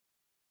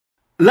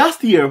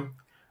Last year,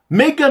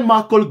 Meghan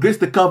Markle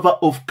graced the cover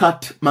of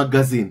Cat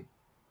magazine.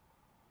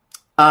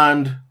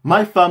 And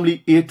my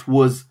family, it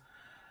was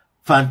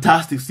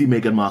fantastic to see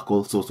Meghan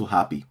Markle so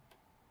happy.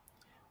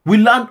 We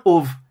learned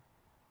of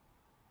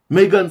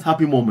Meghan's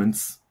happy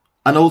moments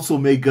and also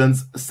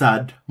Meghan's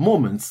sad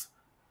moments.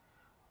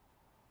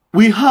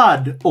 We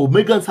heard of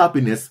Meghan's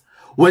happiness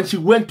when she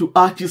went to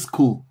Archie's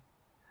school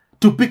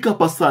to pick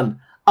up her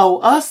son.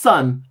 Our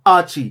son,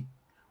 Archie,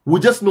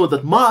 would just know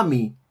that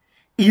Mommy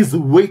is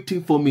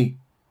waiting for me,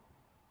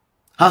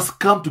 has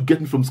come to get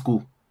me from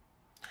school.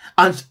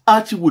 And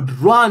Archie would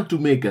run to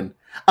Meghan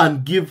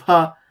and give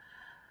her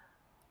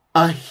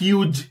a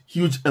huge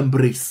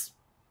embrace.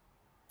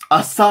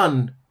 A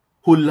son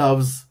who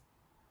loves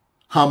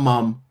her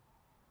mom,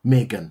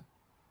 Meghan.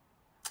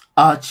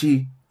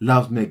 Archie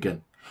loves Meghan.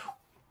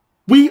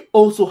 We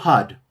also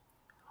heard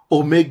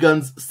of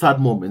Meghan's sad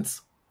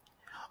moments,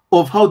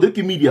 of how the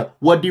media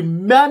were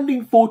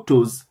demanding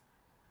photos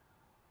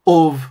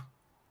of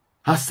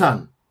her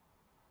son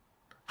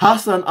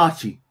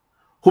Archie,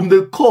 whom they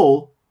would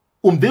call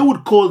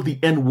the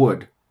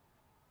N-word.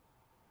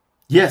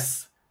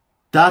 Yes,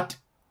 that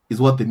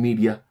is what the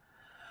media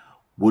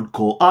would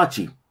call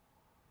Archie.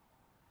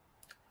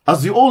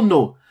 As you all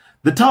know,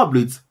 the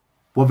tabloids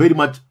were very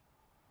much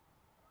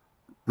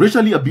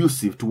racially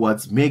abusive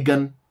towards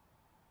Meghan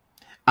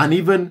and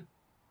even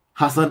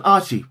her son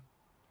Archie.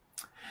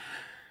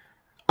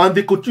 And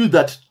they continue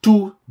that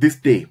to this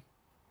day.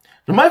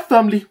 Now, my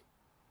family,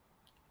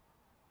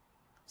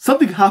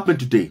 something happened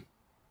today.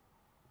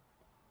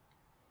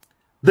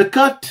 The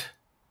Cat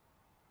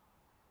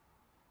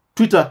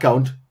Twitter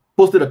account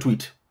posted a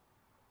tweet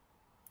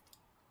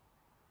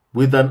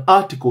with an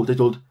article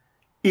titled,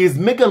 "Is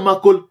Meghan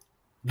Markle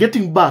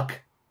getting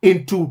back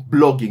into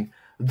blogging?"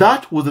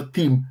 That was the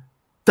theme.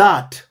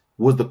 That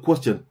was the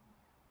question.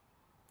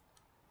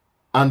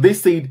 And they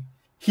said,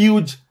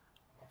 huge,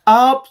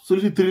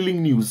 absolutely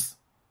thrilling news.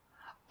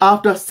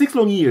 After 6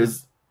 long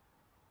years,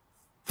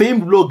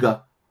 famed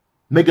blogger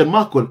Meghan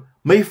Markle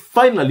may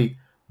finally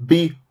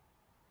be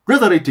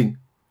resurrecting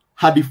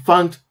her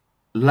defunct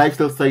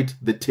lifestyle site,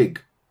 The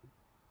Tig.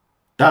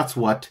 That's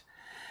what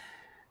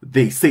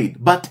they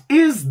said. But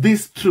is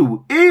this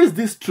true? Is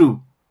this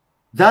true?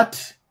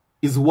 That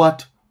is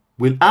what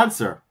we'll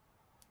answer.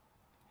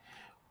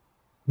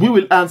 We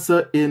will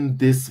answer in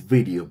this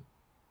video.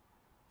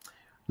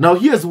 Now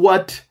here's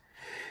what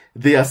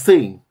they are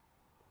saying.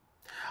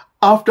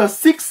 After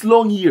 6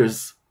 long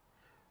years,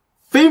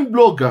 famed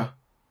blogger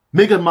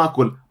Meghan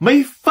Markle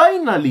may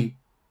finally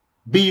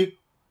be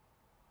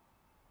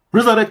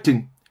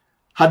resurrecting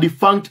her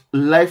defunct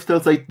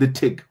lifestyle site, The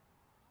Tig.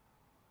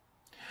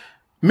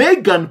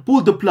 Meghan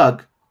pulled the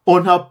plug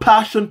on her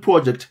passion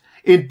project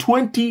in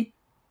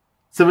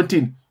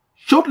 2017,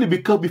 shortly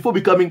before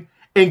becoming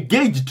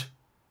engaged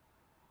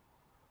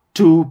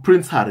to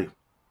Prince Harry.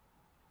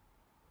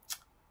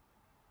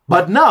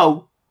 But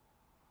now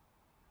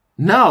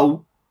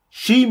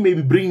she may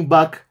be bringing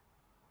back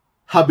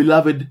her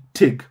beloved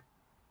Tig.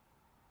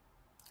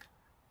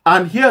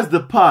 And here's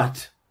the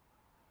part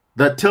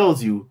that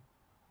tells you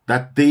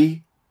that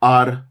they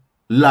are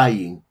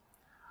lying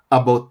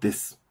about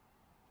this.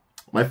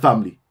 My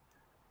family.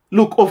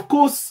 Look, of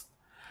course,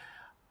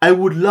 I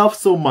would love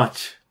so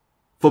much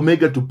for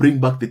Meghan to bring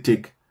back the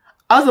Tig.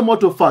 As a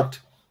matter of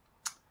fact,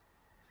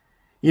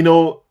 you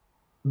know,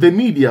 the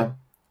media,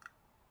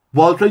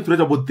 while trying to write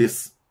about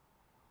this,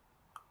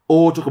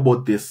 or talk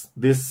about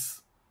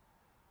this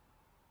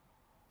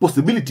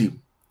possibility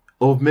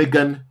of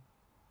Meghan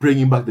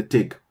bringing back the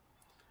Tig,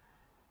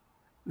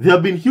 they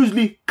have been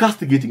hugely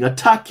castigating,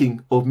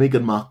 attacking of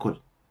Meghan Markle,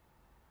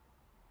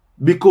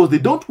 because they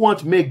don't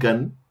want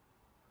Meghan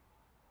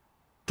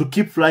to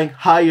keep flying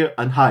higher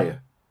and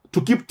higher,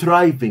 to keep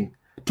thriving,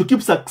 to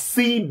keep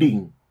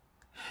succeeding,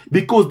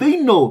 because they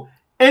know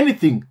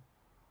anything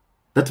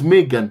that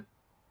Meghan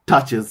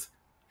touches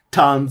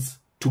turns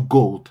to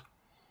gold.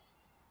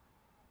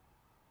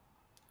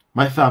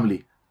 My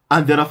family,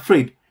 and they're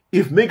afraid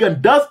if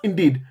Meghan does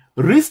indeed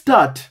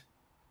restart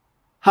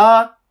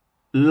her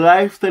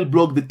lifestyle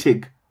blog, The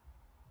Tig,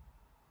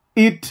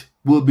 it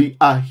will be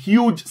a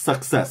huge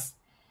success.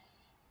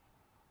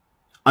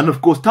 And of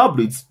course,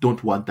 tabloids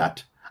don't want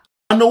that.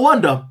 And no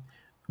wonder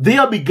they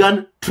have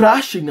begun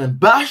trashing and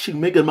bashing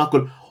Meghan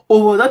Markle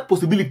over that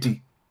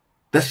possibility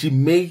that she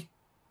may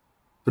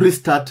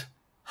restart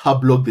her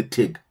blog, The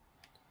Tig.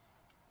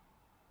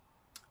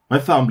 My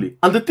family.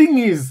 And the thing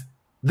is,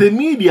 the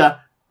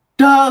media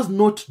does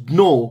not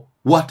know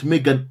what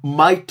Meghan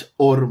might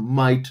or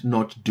might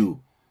not do,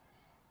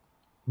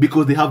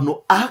 because they have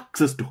no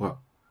access to her.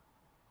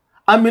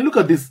 I mean, look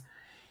at this.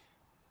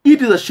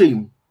 It is a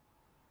shame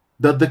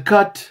that the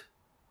Cat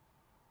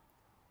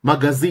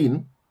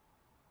magazine,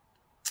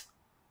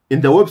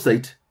 in their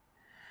website,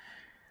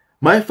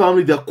 my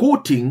family, they're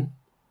quoting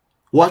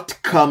what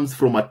comes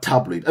from a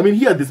tabloid. I mean,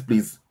 hear this,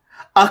 please.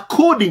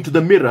 According to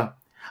the Mirror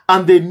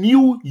and the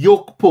New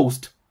York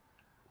Post,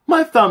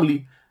 my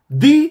family,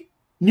 the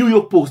New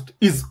York Post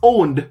is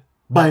owned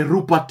by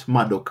Rupert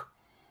Murdoch.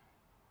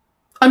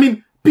 I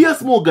mean,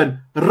 Piers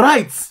Morgan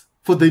writes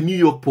for the New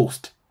York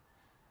Post.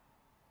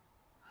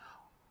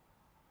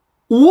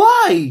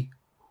 Why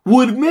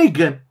would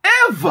Meghan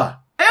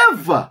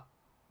ever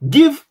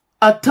give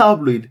a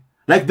tabloid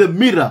like the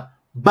Mirror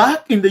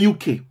back in the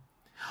UK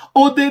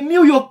or the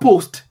New York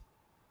Post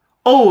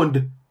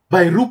owned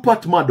by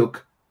Rupert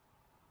Murdoch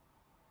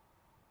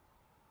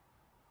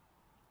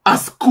a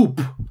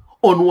scoop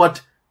on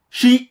what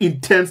she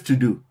intends to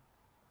do?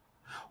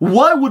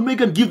 Why would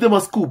Meghan give them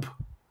a scoop?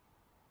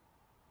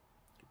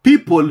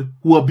 People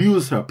who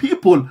abuse her,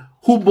 people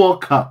who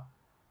mock her.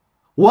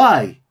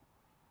 Why?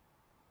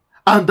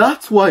 And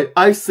that's why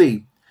I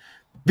say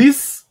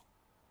these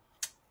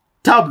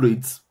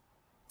tabloids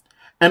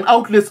and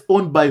outlets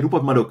owned by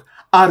Rupert Murdoch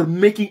are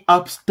making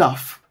up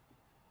stuff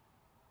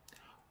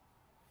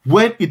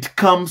when it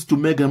comes to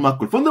Meghan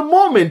Markle. From the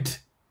moment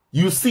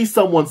you see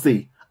someone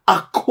say,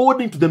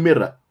 according to the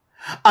Mirror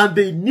and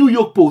the New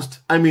York Post,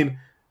 I mean,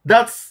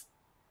 that's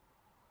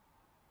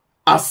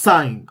a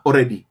sign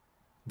already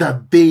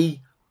that they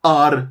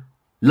are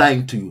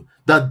lying to you,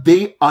 that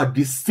they are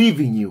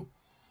deceiving you.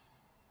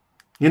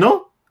 You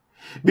know?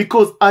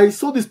 Because I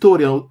saw this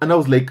story and I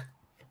was like,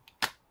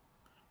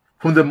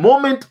 from the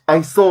moment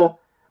I saw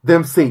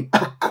them say,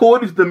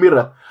 according to the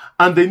Mirror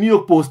and the New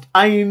York Post,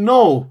 I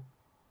know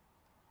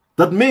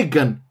that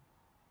Meghan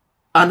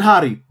and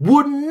Harry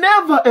would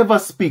never ever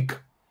speak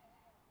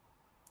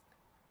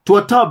to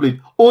a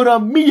tabloid or a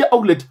media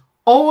outlet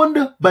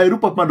owned by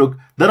Rupert Murdoch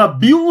that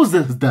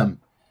abuses them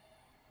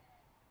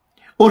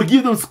or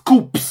give them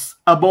scoops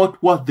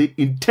about what they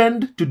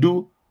intend to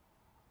do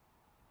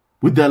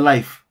with their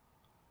life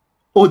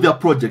or their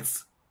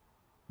projects.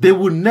 They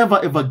will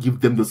never ever give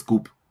them the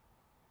scoop.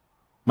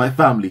 My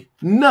family,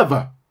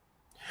 never.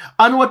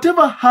 And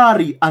whatever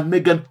Harry and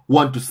Meghan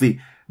want to say,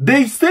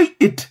 they say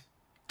it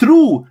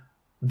through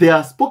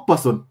their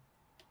spokesperson.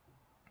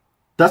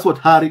 That's what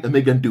Harry and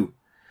Meghan do.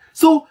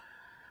 So,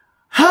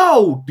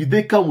 how did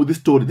they come with this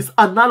story, this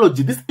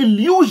analogy, this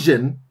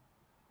illusion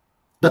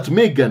that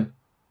Meghan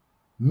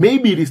may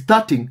be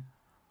restarting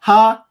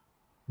her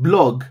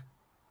blog,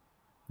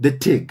 The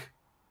Tig?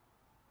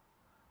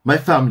 My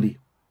family,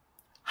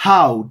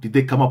 how did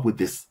they come up with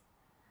this?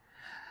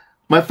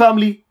 My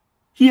family,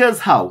 here's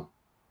how.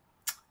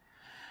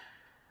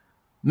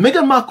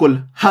 Meghan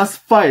Markle has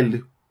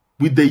filed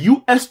with the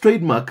US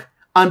Trademark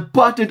and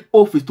Patent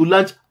Office to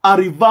launch a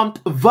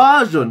revamped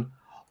version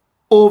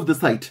of the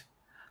site,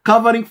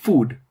 covering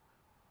food,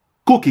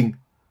 cooking,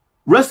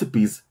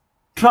 recipes,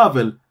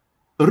 travel,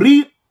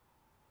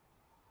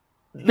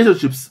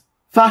 relationships,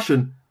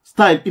 fashion,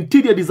 style,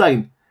 interior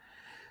design,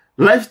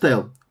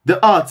 lifestyle,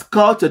 the arts,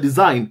 culture,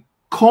 design,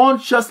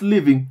 conscious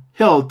living,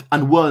 health,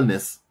 and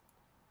wellness,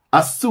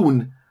 as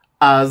soon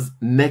as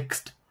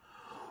next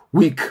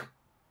week.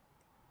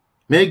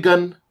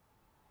 Meghan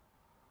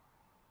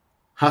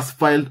has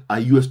filed a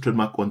US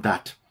trademark on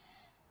that.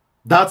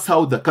 That's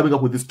how they're coming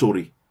up with this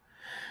story.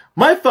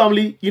 My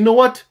family, you know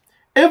what?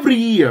 Every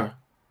year,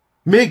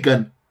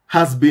 Meghan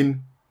has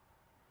been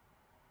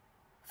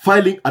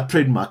filing a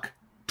trademark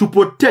to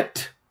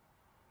protect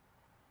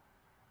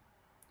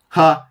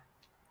her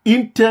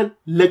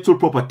intellectual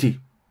property.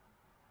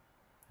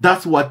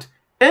 That's what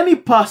any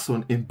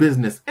person in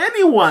business,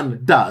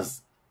 anyone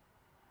does.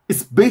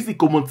 It's basic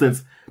common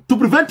sense to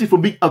prevent it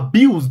from being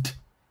abused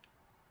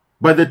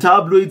by the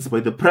tabloids,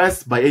 by the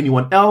press, by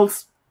anyone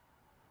else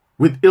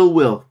with ill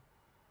will.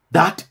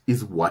 That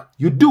is what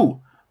you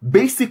do.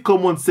 Basic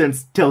common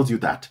sense tells you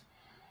that.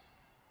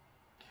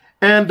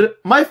 And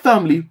my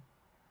family,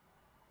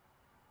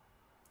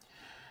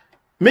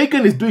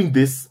 Meghan is doing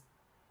this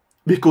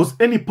because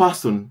any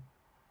person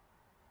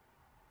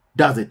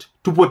does it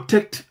to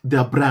protect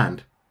their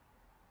brand,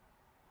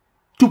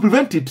 to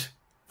prevent it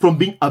from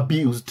being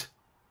abused,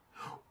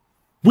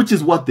 which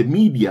is what the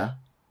media,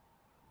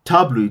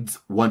 tabloids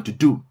want to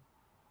do,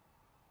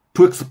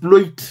 to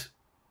exploit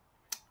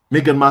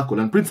Meghan Markle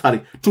and Prince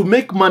Harry, to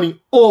make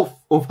money off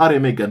of Harry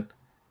and Meghan.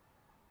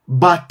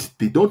 But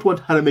they don't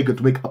want Harry and Meghan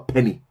to make a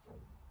penny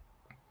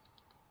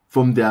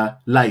from their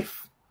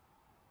life,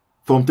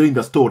 from telling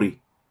the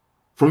story,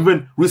 from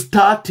even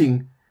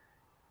restarting,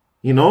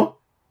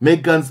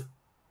 Meghan's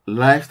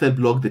lifestyle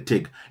blog, The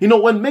Tig.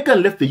 When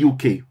Meghan left the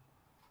UK,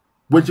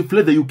 when she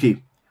fled the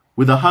UK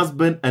with her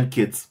husband and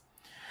kids,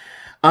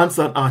 and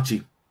son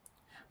Archie,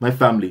 my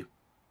family,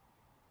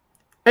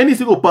 any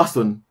single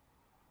person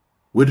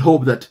would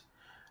hope that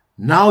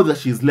now that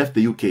she's left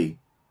the UK,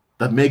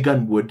 that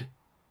Meghan would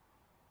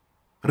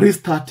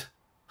restart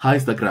her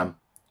Instagram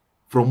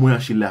from where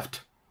she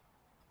left.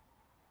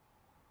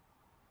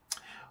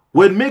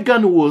 When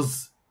Meghan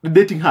was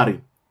dating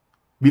Harry,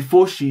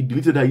 before she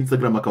deleted her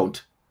Instagram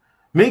account,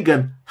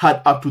 Meghan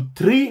had up to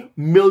 3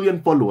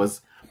 million followers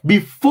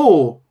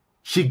before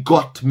she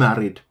got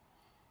married.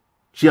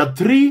 She had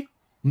 3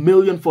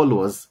 million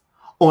followers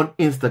on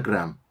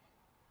Instagram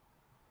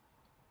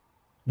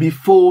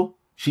before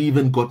she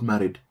even got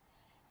married.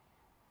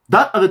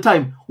 That at the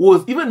time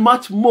was even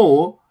much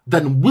more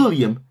than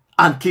William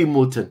and Kate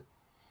Moulton.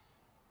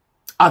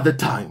 At the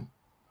time,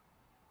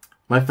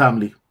 my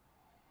family,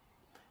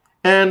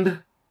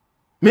 And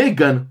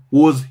Meghan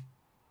was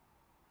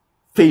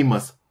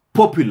famous,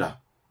 popular,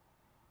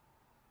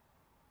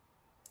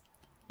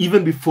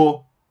 even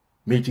before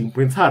meeting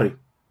Prince Harry.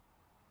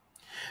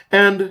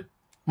 And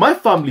my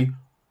family,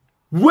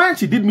 when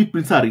she did meet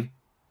Prince Harry,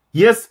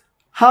 yes,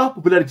 her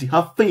popularity,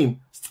 her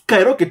fame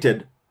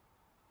skyrocketed.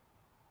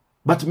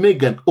 But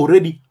Meghan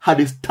already had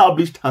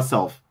established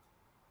herself.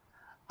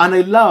 And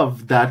I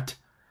love that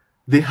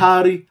the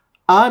Harry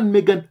and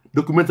Meghan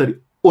documentary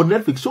on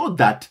Netflix showed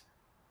that,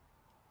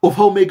 of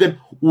how Meghan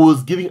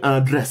was giving an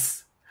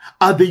address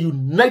at the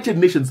United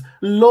Nations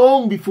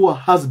long before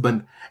her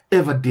husband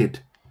ever did.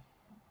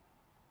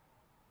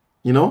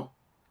 You know?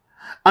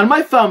 And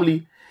my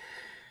family,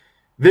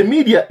 the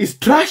media is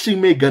trashing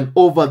Meghan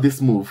over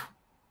this move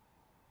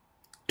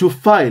to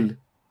file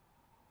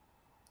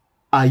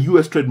a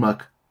US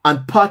trademark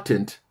and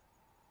patent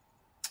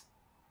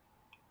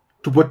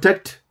to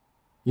protect,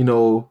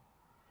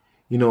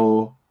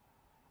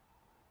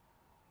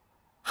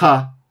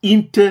 her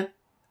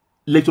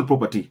intellectual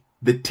property,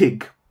 the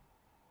TIG.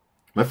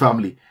 My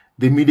family,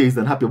 the media is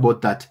unhappy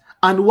about that.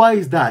 And why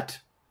is that?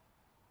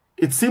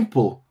 It's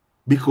simple.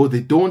 Because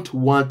they don't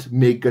want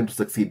Meghan to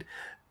succeed.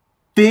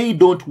 They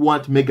don't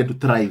want Meghan to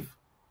thrive.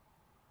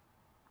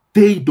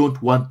 They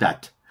don't want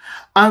that.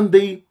 And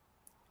they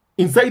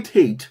incite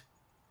hate.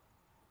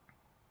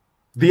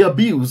 They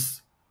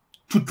abuse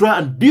to try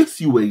and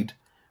dissuade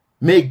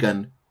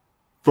Meghan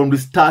from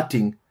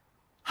restarting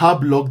her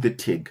blog, The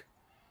TIG.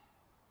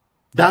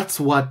 That's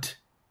what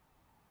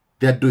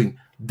they're doing.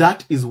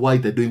 That is why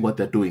they're doing what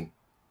they're doing.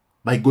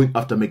 By going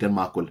after Meghan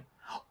Markle.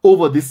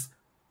 Over this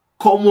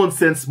common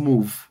sense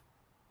move.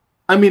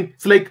 I mean,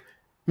 it's like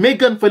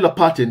Meghan filed a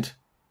patent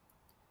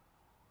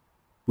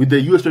with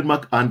the US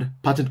Trademark and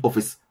Patent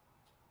Office.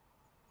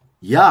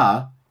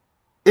 Yeah,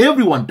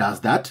 everyone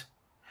does that.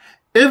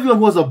 Everyone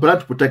who has a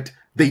brand to protect,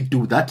 they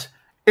do that.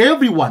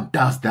 Everyone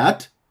does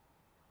that.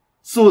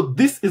 So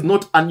this is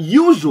not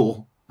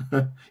unusual.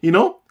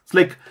 It's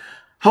like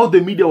how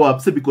the media were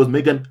upset because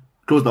Meghan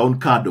closed her own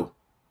car door.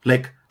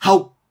 Like,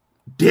 how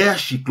dare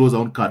she close her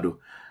own car door?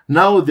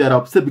 Now they are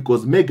upset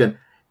because Meghan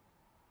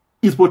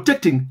is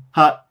protecting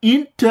her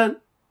intellectual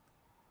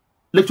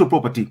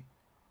property.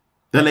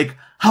 They're like,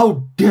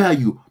 how dare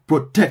you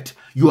protect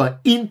your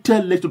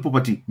intellectual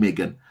property,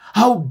 Meghan?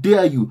 How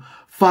dare you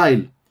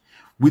file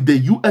with the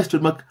US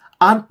Trademark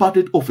and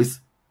Patent Office,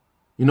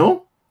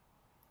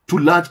 to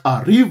launch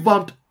a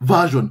revamped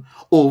version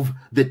of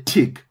the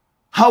TIG?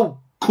 How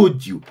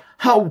could you?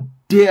 How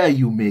dare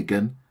you,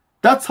 Meghan?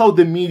 That's how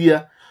the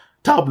media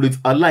tabloids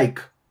are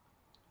like,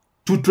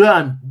 to try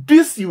and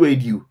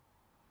dissuade you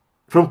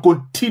from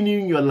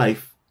continuing your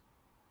life.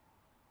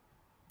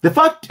 The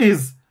fact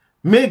is,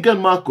 Meghan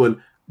Markle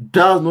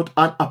does not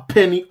earn a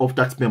penny of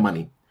taxpayer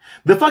money.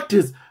 The fact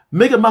is,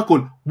 Meghan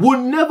Markle will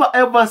never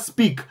ever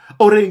speak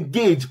or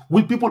engage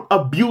with people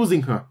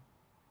abusing her.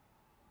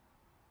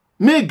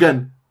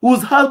 Meghan,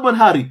 whose husband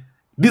Harry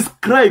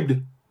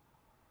described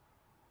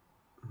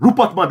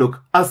Rupert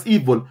Murdoch as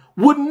evil,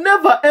 would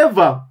never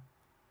ever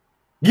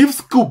give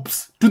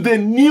scoops to the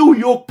New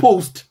York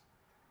Post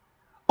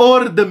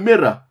or the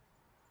Mirror.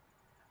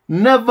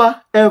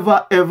 Never,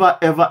 ever, ever,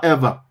 ever,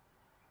 ever.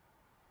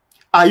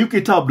 A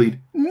UK tabloid.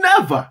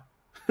 Never.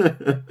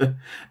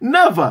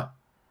 Never.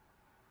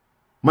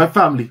 My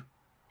family.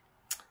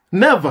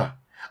 Never.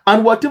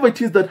 And whatever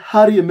it is that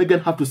Harry and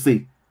Meghan have to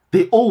say,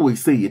 they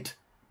always say it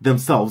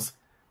themselves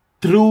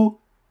through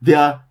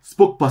their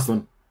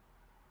spokesperson.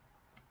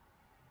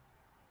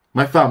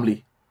 My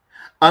family.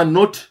 And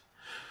not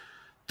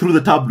through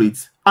the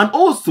tabloids. And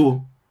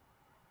also,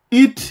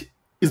 it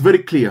is very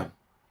clear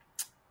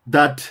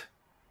that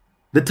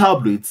the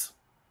tabloids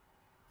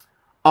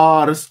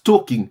are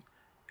stalking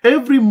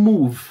every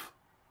move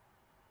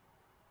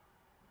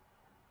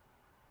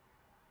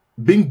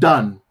being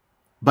done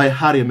by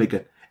Harry and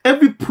Meghan.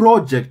 Every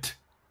project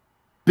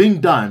being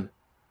done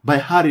by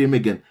Harry and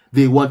Meghan,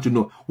 they want to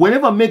know.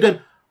 Whenever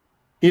Meghan,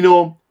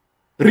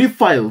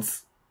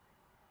 refiles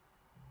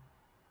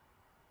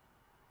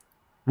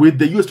with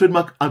the US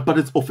Trademark and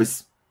Patent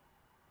Office,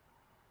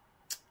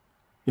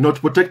 to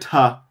protect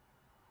her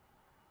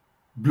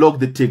blog,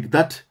 The TIG,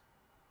 that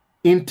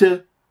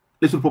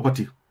intellectual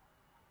property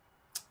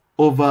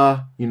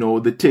over,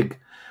 the TIG.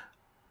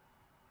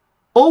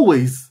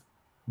 Always,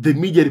 the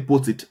media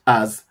reports it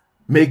as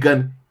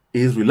Meghan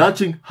is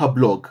relaunching her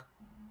blog,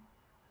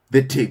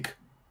 The TIG.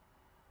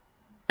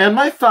 And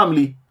my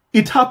family,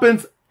 it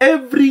happens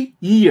every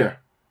year.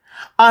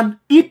 And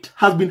it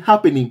has been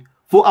happening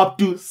for up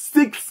to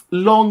 6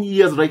 long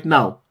years right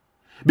now.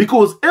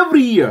 Because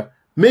every year,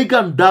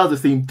 Meghan does the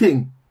same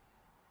thing.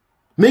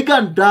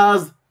 Meghan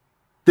does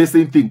the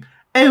same thing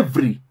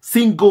every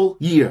single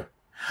year.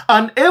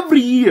 And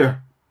every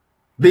year,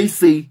 they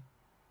say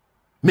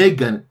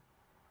Meghan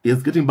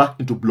is getting back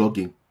into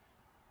blogging.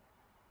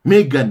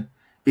 Meghan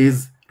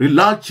is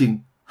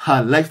relaunching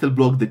her lifestyle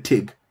blog, The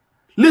TIG.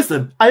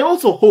 Listen, I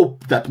also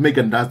hope that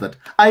Meghan does that.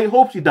 I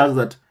hope she does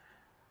that.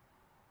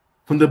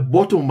 From the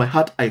bottom of my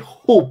heart, I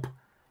hope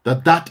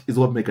that that is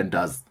what Meghan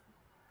does.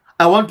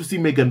 I want to see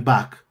Meghan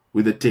back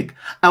with the TIG.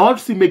 I want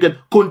to see Meghan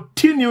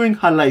continuing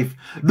her life,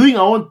 doing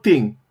her own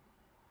thing,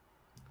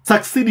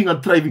 succeeding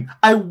and thriving.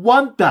 I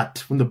want that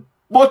from the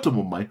bottom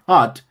of my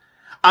heart.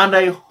 And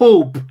I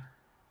hope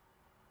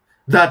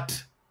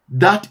that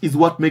that is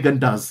what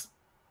Meghan does.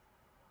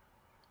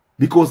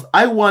 Because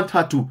I want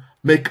her to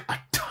make a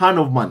ton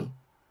of money.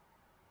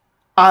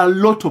 A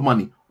lot of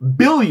money.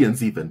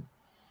 Billions even.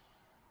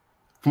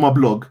 From a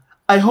blog.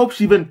 I hope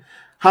she even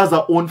has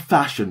her own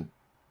fashion.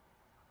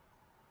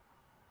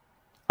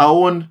 Her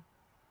own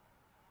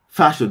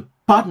fashion.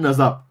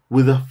 Partners up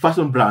with a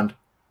fashion brand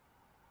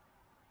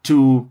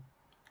to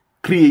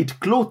create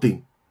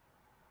clothing.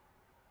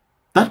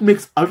 That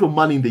makes a lot of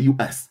money in the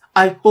US.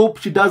 I hope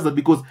she does that,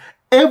 because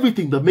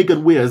everything that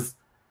Meghan wears,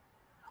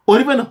 or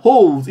even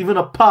holds, even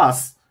a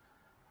purse,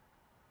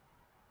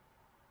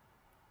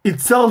 it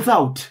sells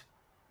out.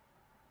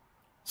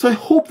 So I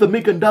hope that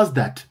Meghan does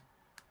that.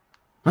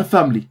 My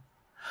family.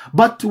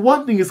 But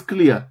one thing is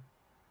clear.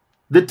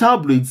 The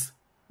tabloids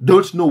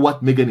don't know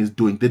what Meghan is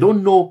doing. They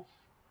don't know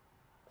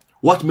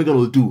what Meghan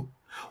will do.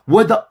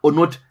 Whether or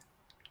not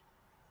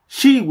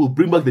she will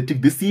bring back the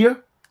TIG this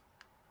year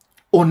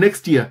or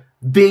next year,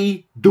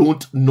 they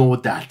don't know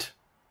that.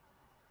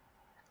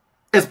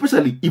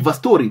 Especially if a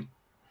story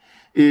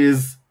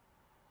is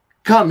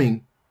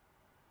coming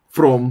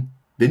from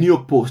the New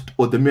York Post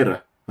or the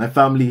Mirror. My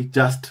family,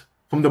 just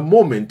from the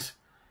moment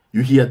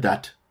you hear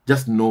that,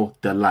 just know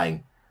they're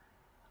lying.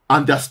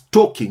 And they're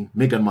stalking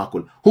Meghan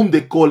Markle, whom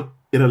they call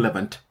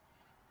irrelevant,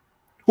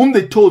 whom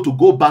they told to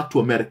go back to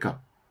America,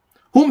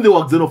 whom they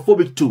were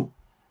xenophobic to.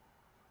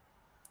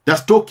 They're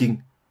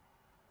stalking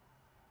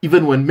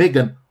even when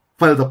Meghan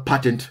files a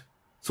patent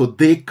so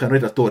they can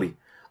write a story.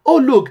 Oh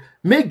look,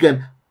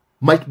 Meghan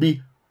might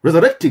be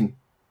resurrecting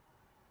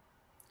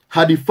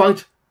her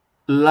defunct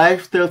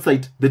lifestyle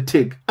site, The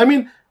TIG. I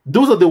mean,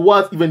 those are the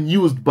words even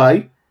used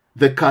by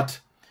the Cut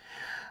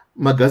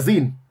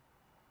magazine.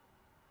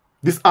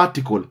 This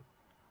article.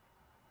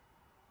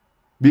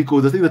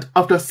 Because they think that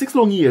after 6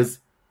 long years,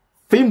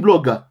 famed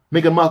blogger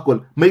Meghan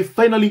Markle may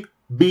finally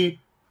be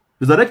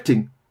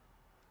resurrecting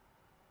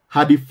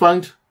her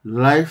defunct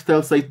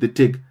lifestyle site, The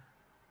TIG.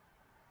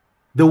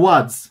 The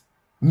words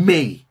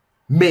may.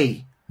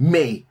 They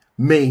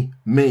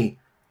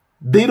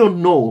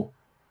don't know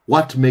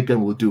what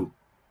Meghan will do.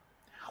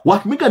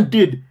 What Meghan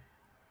did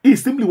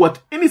is simply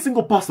what any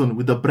single person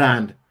with a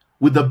brand,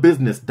 with a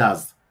business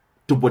does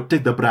to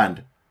protect the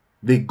brand.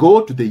 They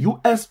go to the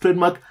US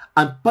Trademark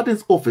and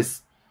Patents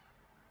Office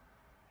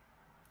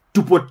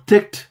to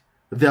protect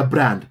their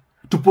brand,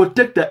 to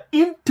protect their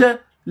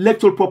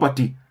intellectual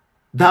property.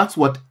 That's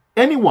what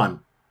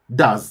anyone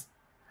does.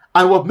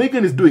 And what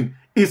Meghan is doing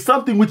is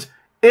something which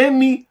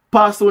any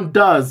person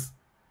does.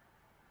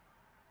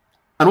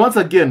 And once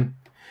again,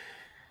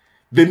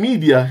 the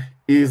media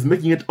is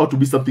making it out to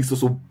be something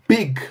so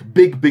big,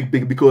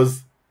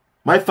 because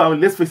my family,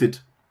 let's face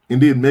it,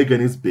 indeed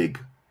Meghan is big.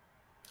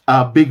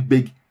 A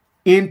big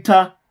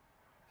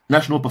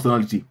international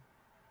personality.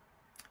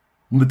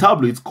 The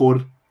tabloids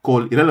called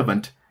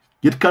irrelevant,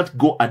 yet can't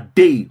go a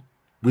day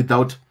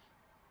without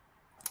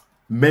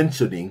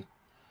mentioning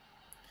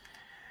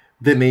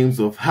the names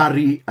of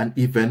Harry and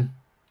even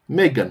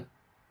Meghan.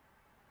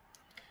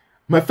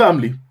 My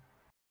family,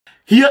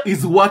 here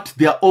is what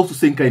they are also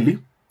saying kindly.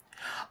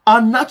 Our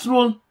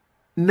natural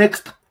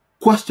next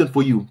question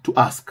for you to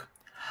ask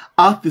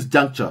at this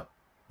juncture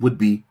would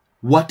be,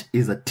 what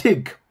is a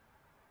TIG?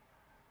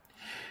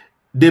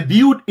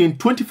 Debuted in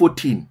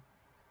 2014,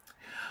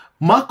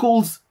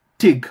 Markle's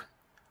TIG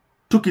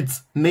took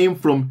its name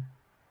from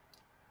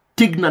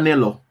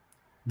Tignanello,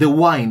 the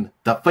wine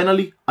that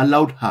finally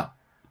allowed her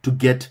to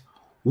get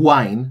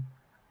wine,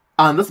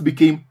 and thus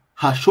became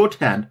her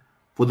shorthand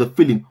for the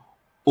feeling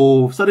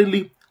of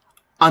suddenly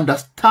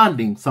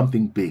understanding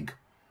something big.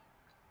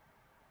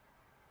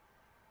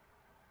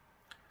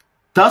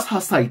 Thus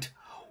her site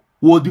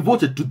was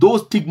devoted to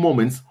those TIG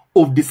moments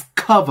of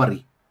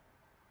discovery.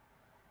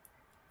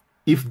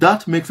 If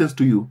that makes sense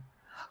to you.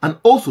 And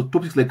also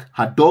topics like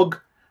her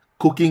dog,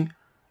 cooking,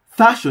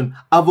 fashion,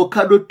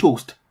 avocado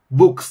toast,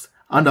 books,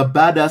 and a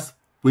badass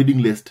reading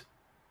list.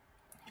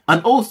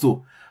 And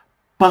also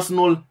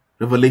personal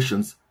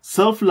revelations,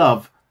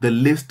 self-love, the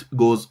list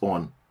goes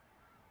on.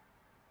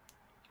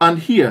 And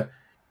here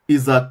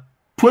is a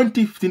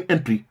 2015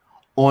 entry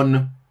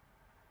on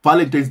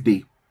Valentine's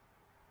Day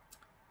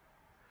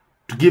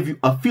to give you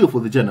a feel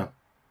for the genre.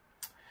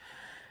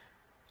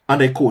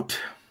 And I quote,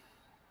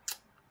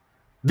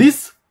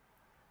 "This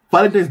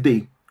Valentine's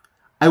Day,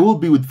 I will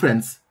be with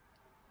friends,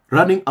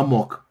 running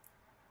amok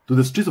to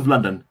the streets of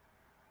London,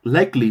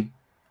 likely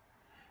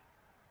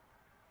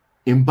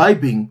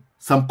imbibing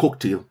some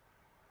cocktail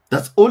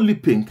that's only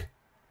pink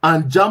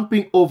and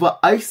jumping over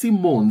icy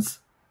moans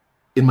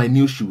in my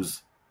new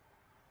shoes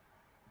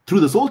through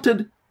the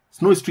salted,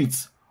 snowy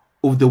streets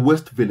of the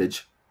West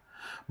Village.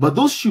 But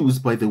those shoes,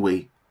 by the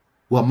way,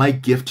 were my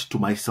gift to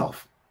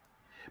myself,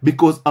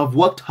 because I've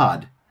worked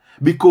hard,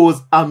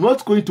 because I'm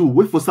not going to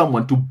wait for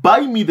someone to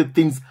buy me the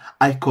things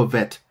I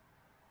covet.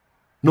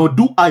 nor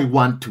do I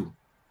want to.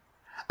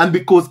 And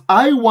because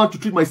I want to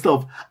treat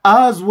myself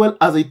as well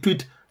as I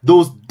treat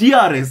those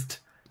dearest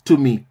to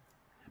me,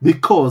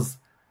 because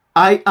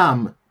I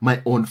am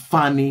my own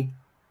funny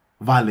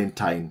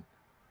Valentine,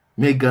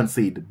 Meghan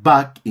said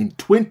back in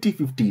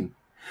 2015,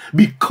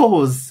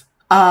 because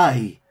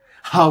I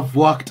have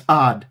worked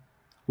hard.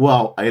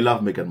 Wow, I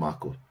love Meghan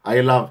Markle. I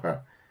love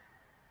her.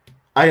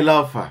 I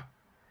love her.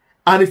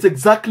 And it's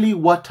exactly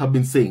what I've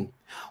been saying.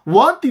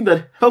 One thing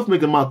that helps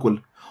Meghan Markle,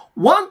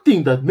 one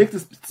thing that makes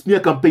this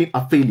smear campaign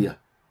a failure,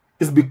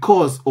 is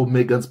because of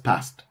Meghan's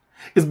past.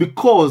 It's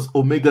because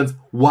of Meghan's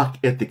work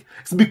ethic.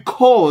 It's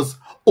because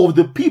of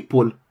the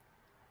people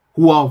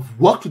who have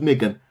worked with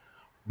Meghan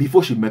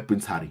before she met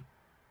Prince Harry.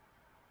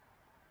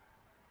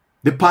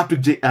 The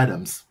Patrick J.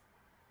 Adams,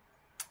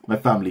 my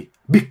family,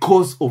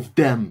 because of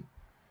them.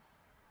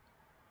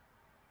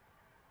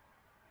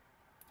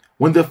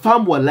 When the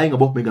fam were lying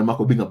about Meghan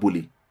Markle being a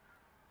bully,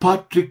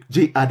 Patrick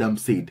J.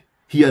 Adams said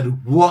he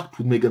had worked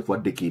with Meghan for a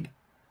decade.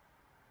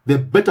 The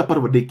better part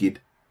of a decade.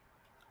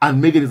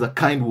 And Meghan is a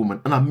kind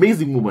woman, an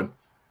amazing woman.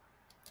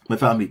 My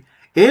family,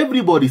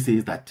 everybody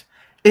says that.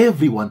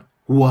 Everyone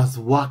who has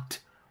worked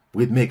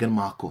with Meghan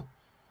Markle.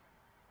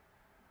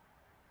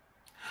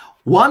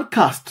 One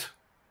cast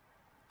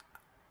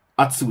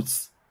at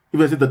Suits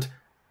even said that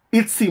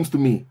it seems to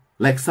me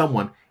like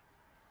someone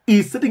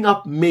is setting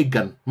up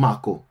Meghan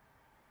Markle.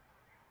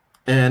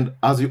 And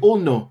as you all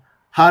know,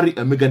 Harry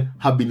and Meghan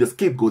have been the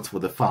scapegoats for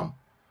the fam.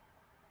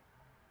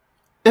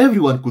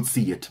 Everyone could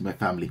see it, my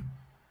family.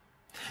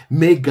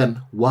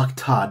 Meghan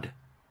worked hard.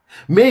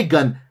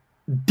 Meghan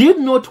did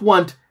not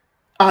want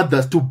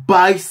others to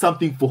buy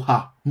something for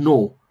her.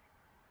 No.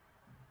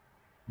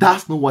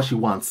 That's not what she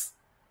wants.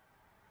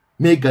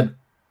 Meghan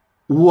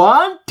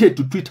wanted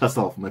to treat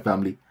herself, my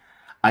family.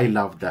 I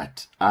love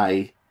that.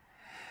 I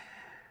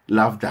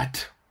love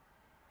that,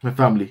 my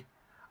family.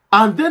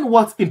 And then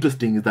what's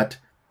interesting is that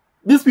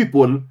these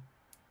people,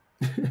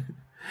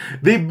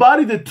 they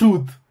bury the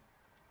truth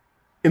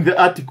in the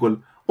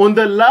article on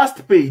the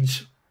last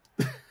page.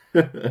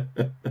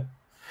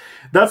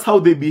 That's how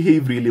they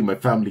behave really, my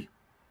family.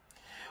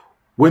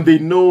 When they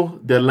know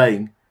they're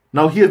lying.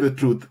 Now hear the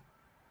truth.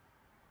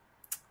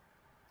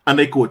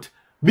 And I quote,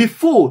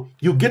 before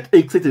you get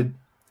excited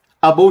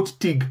about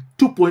TIG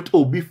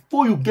 2.0,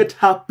 before you get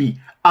happy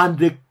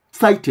and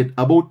excited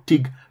about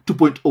TIG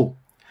 2.0,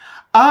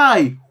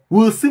 I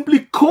will simply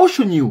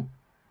caution you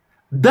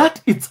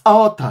that its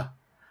author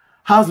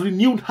has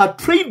renewed her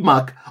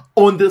trademark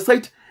on the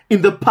site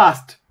in the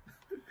past.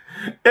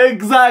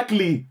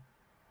 Exactly.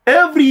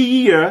 Every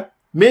year,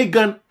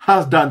 Meghan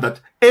has done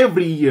that.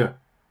 Every year.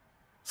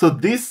 So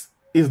this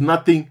is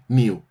nothing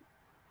new.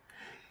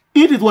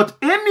 It is what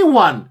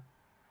anyone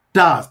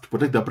does to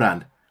protect the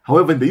brand.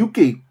 However, in the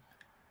UK,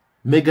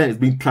 Meghan is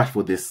being trashed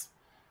for this.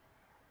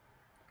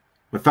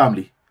 My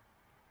family.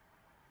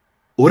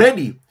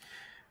 Already,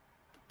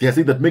 they are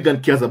saying that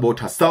Meghan cares about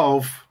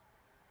herself.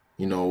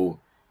 You know,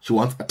 she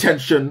wants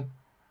attention.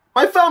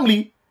 My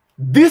family,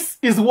 this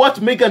is what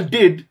Meghan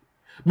did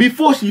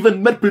before she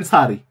even met Prince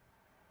Harry.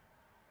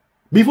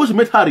 Before she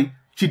met Harry,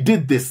 she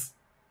did this.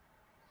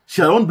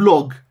 She had her own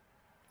blog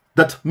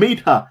that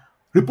made her,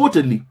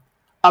 reportedly,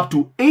 up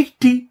to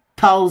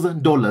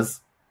 $80,000.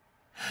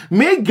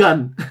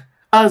 Meghan,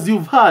 as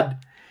you've heard,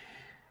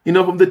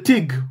 from the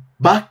TIG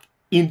back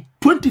in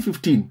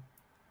 2015,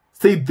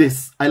 said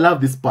this. I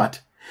love this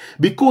part.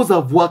 Because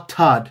I've worked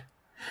hard.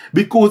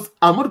 Because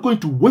I'm not going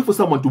to wait for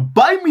someone to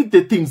buy me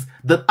the things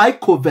that I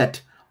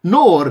covet,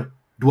 nor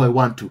do I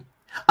want to.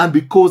 And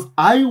because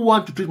I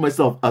want to treat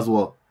myself as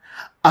well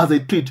as I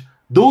treat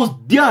those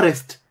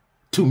dearest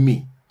to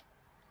me.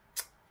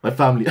 My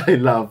family, I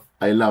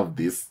love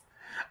this.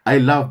 I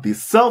love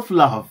this.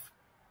 Self-love.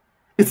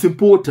 It's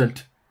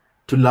important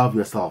to love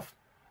yourself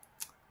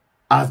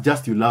as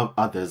just you love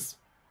others.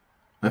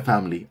 My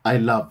family, I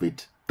love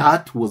it.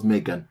 That was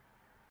Meghan.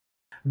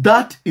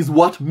 That is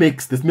what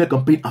makes the smear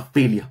campaign a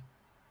failure.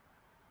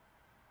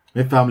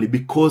 My family,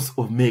 because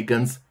of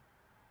Meghan's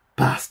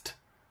past.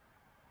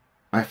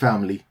 My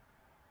family,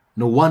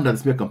 no wonder the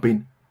smear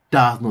campaign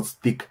does not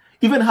stick.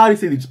 Even Harry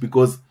said it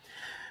because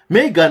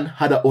Meghan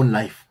had her own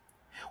life.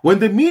 When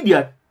the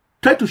media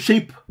tried to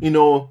shape,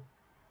 the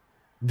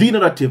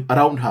narrative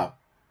around her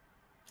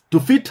to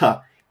fit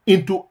her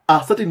into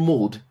a certain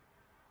mold,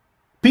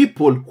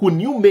 people who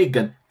knew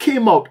Meghan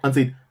came out and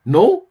said,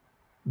 no,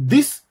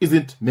 this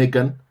isn't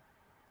Meghan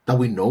that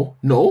we know.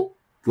 No,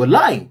 you're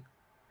lying.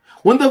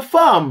 When the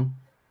firm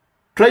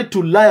tried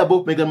to lie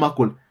about Meghan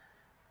Markle,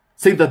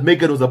 saying that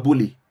Meghan was a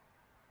bully,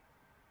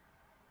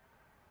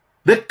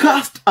 the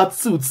cast at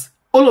Suits,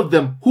 all of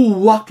them who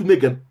worked with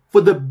Meghan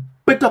for the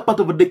better part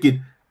of a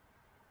decade,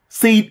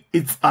 said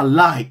it's a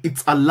lie,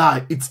 it's a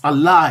lie, it's a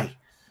lie.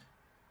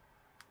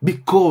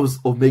 Because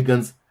of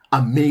Meghan's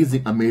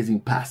amazing,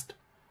 amazing past.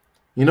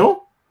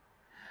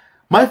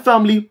 My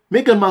family,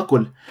 Meghan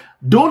Markle,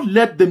 don't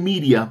let the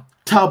media,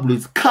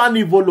 tabloids,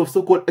 carnival of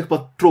so-called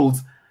expert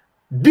trolls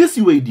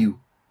dissuade you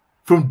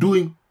from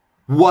doing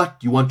what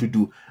you want to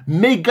do.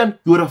 Meghan,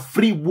 you're a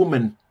free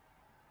woman.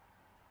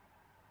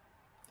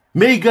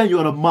 Meghan,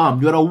 you're a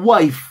mom, you're a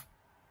wife.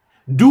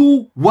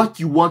 Do what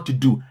you want to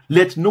do.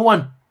 Let no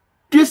one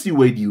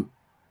dissuade you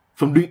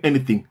from doing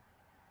anything.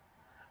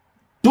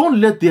 Don't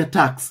let the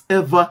attacks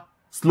ever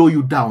slow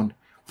you down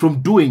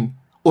from doing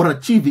or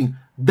achieving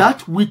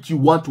that which you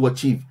want to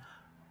achieve.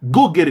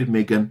 Go get it,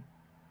 Meghan.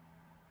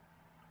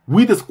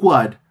 We, the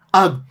squad,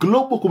 our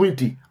global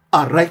community,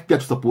 are right there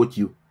to support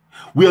you.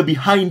 We are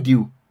behind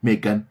you,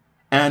 Meghan,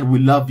 and we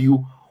love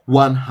you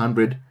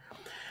 100%.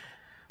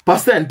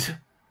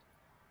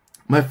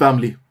 My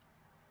family.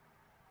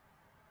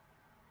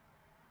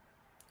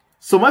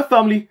 So my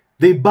family,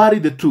 they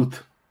buried the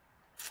truth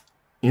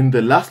in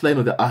the last line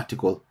of the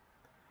article.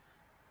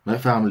 My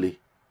family.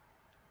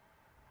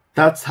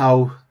 That's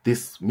how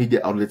these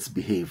media outlets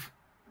behave.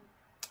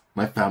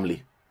 My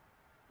family.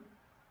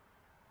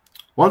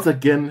 Once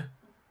again,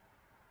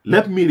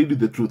 let me read you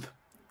the truth.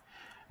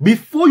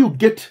 Before you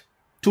get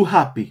too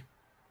happy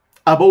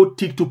about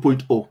TIC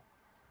 2.0,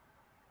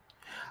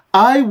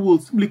 I will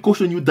simply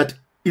caution you that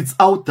its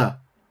author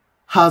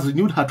has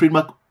renewed her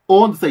trademark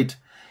on the site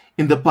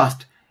in the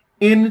past,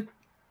 in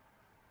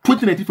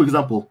 2019 for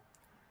example,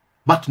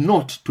 but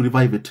not to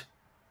revive it,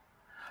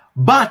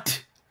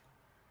 but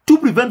to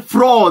prevent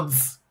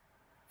frauds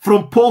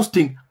from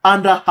posting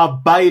under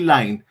her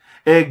byline.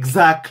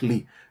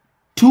 Exactly.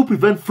 To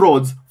prevent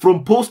frauds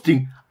from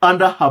posting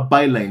under her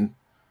byline.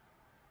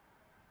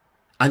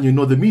 And you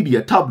know, the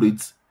media,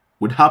 tabloids,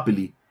 would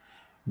happily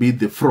be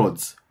the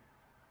frauds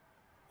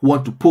who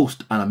want to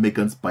post under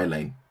Meghan's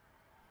byline.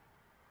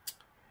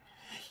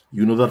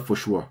 You know that for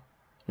sure,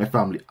 my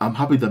family. I'm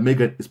happy that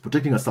Meghan is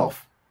protecting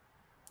herself,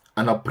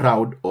 and I'm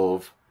proud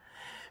of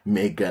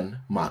Meghan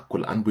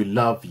Markle. And we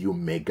love you,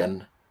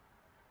 Meghan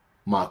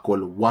Markle,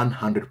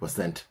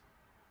 100%.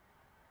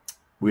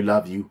 We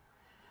love you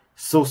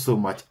so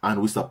much,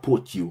 and we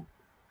support you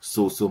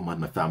so much,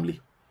 my family.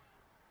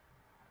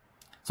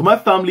 So my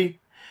family,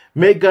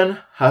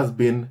 Meghan has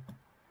been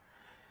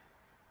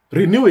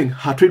renewing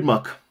her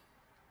trademark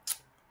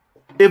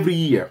every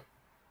year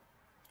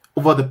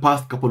over the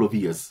past couple of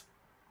years.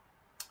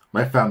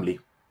 My family,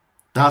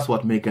 that's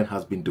what Meghan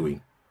has been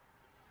doing.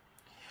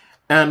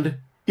 And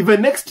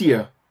even next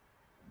year,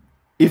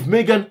 if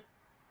Meghan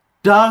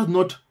does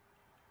not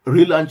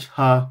relaunch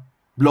her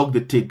blog,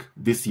 The TIG,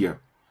 this year,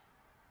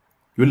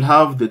 you'll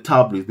have the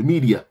tabloids, the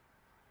media,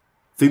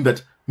 saying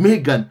that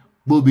Meghan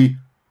will be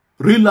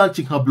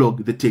relaunching her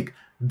blog, The TIG,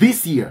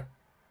 this year.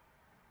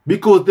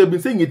 Because they've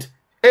been saying it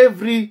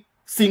every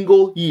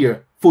single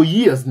year for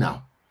years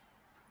now.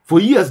 For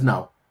years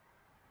now.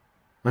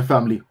 My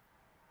family.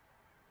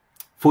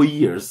 For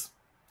years.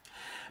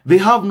 They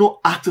have no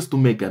access to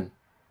Meghan.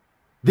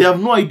 They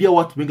have no idea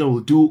what Meghan will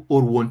do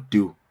or won't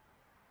do.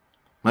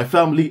 My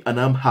family,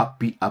 and I'm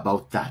happy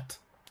about that.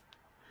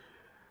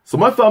 So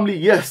my family,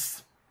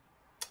 yes,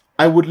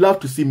 I would love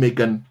to see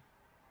Meghan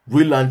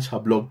relaunch her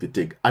blog, The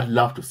TIG. I'd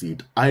love to see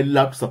it. I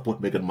love to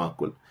support Meghan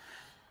Markle.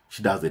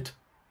 She does it.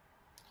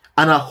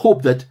 And I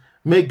hope that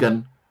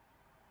Meghan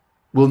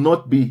will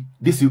not be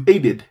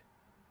dissuaded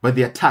by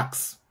the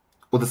attacks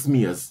or the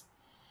smears.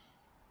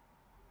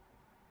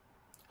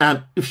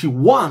 And if she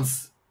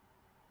wants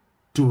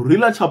to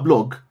relaunch her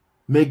blog,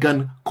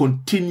 Meghan,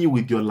 continue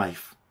with your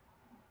life.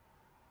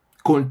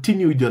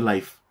 Continue with your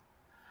life.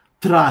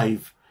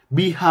 Thrive.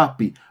 Be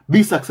happy.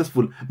 Be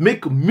successful.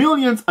 Make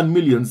millions and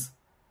millions.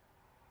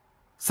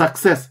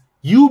 Success.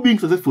 You being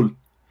successful.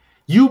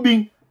 You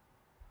being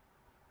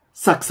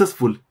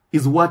successful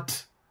is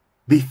what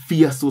they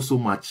fear so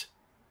much.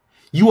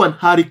 You and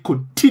Harry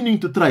continuing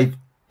to thrive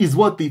is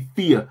what they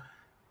fear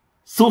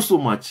so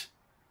much.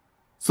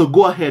 So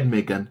go ahead,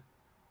 Meghan,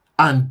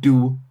 and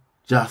do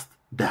just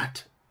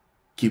that.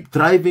 Keep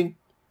thriving,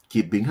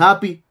 keep being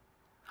happy,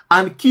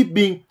 and keep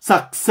being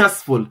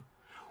successful.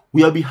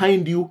 We are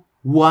behind you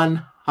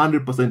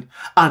 100%,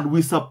 and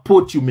we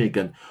support you,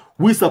 Meghan.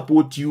 We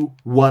support you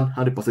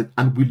 100%,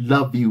 and we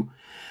love you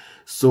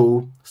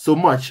so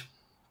much,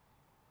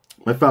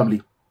 my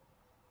family.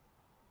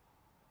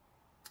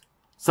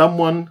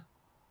 Someone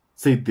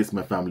said this,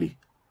 my family,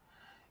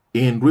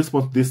 in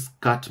response to this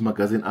Cat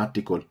magazine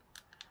article.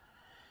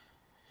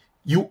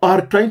 You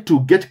are trying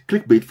to get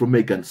clickbait from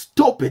Meghan.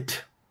 Stop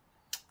it.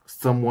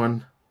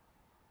 Someone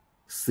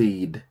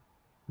said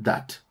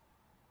that,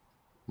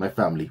 my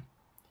family.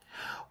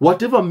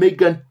 Whatever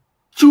Meghan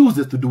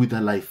chooses to do with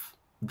her life,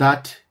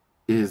 that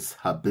is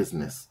her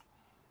business,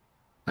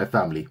 my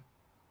family.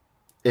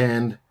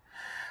 And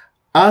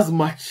as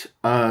much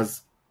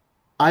as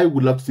I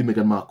would love to see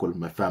Meghan Markle,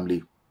 my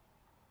family,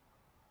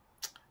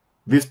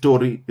 this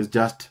story is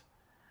just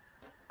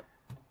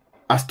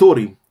a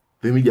story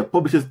the media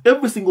publishes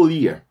every single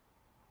year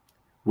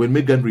when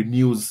Meghan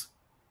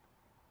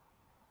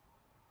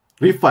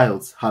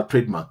refiles her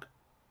trademark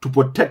to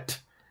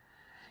protect,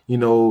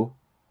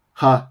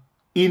 her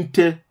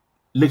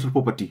intellectual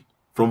property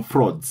from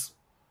frauds,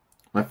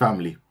 my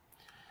family.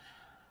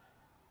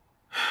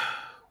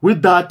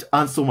 With that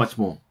and so much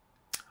more,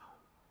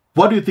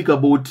 what do you think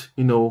about,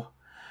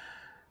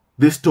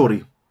 this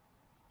story,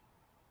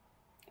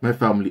 my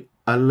family?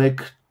 I'd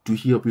like to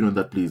hear your opinion on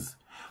that, please.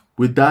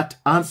 With that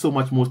and so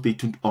much more, stay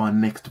tuned to our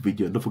next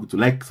video. And don't forget to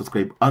like,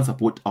 subscribe, and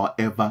support our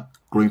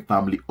ever-growing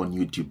family on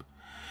YouTube.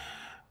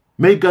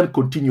 Meghan,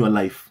 continue your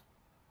life.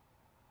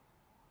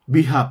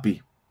 Be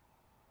happy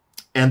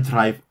and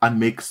thrive and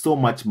make so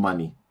much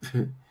money.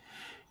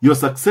 Your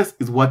success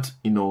is what,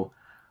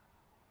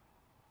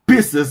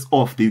 pisses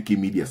off the UK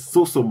media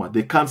so much.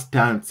 They can't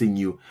stand seeing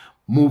you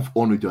move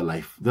on with your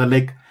life. They're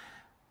like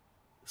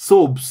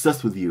so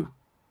obsessed with you.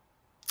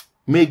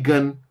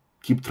 Meghan,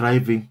 keep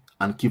thriving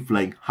and keep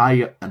flying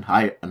higher and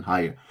higher and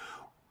higher.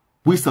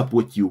 We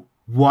support you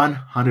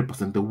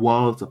 100%. The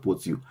world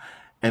supports you.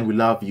 And we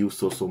love you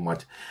so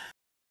much.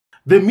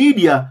 The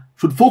media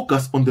should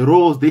focus on the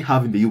roles they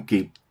have in the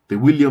UK. The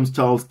Williams,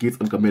 Charles, Gates,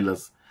 and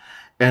Camillas.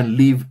 And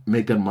leave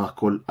Meghan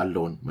Markle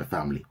alone, my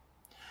family.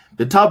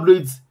 The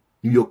tabloids,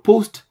 New York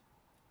Post,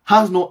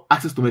 has no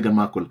access to Meghan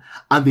Markle.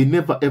 And they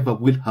never ever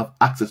will have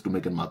access to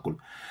Meghan Markle.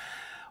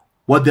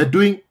 What they're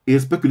doing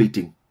is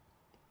speculating.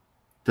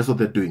 That's what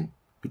they're doing.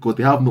 Because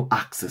they have no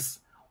access.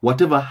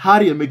 Whatever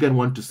Harry and Meghan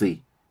want to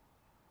say,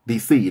 they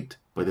say it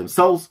by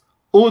themselves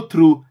or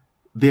through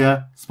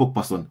their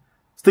spokesperson.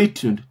 Stay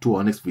tuned to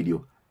our next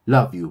video.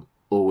 Love you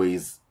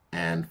always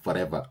and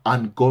forever.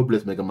 And God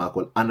bless Meghan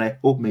Markle. And I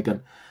hope,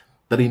 Meghan,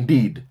 that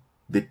indeed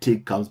the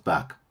take comes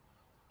back.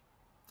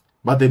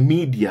 But the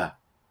media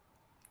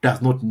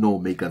does not know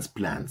Meghan's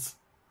plans.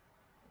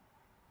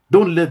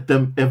 Don't let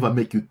them ever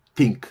make you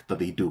think that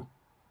they do.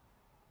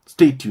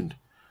 Stay tuned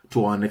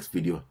to our next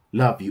video.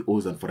 Love you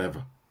always and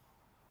forever.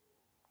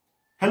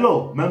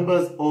 Hello,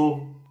 members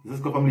of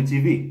Duchess Family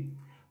TV.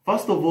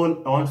 First of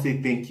all, I want to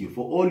say thank you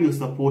for all your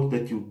support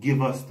that you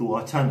give us to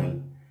our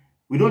channel.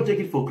 We don't take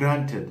it for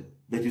granted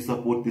that you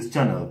support this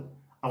channel.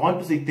 I want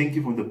to say thank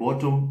you from the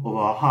bottom of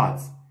our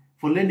hearts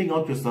for lending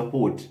out your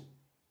support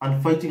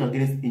and fighting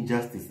against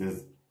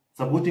injustices,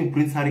 supporting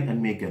Prince Harry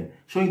and Meghan,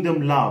 showing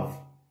them love.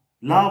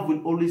 Love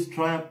will always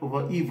triumph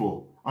over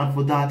evil, and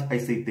for that I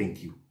say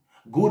thank you.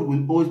 Good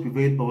will always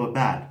prevail over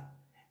bad.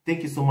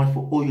 Thank you so much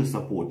for all your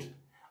support.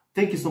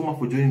 Thank you so much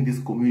for joining this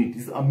community,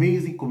 this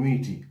amazing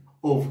community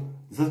of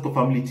Duchess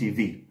Family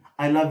TV.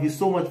 I love you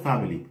so much,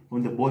 family,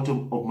 from the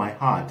bottom of my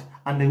heart,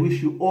 and I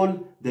wish you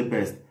all the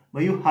best.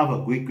 May you have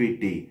a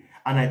great day,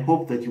 and I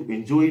hope that you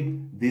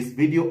enjoyed this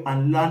video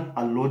and learned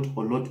a lot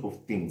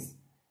of things.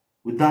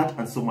 With that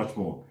and so much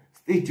more,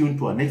 stay tuned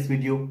to our next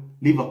video.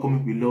 Leave a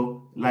comment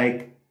below,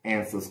 like,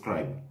 and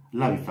subscribe.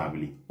 Love you,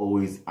 family,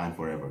 always and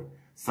forever.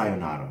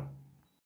 Sayonara.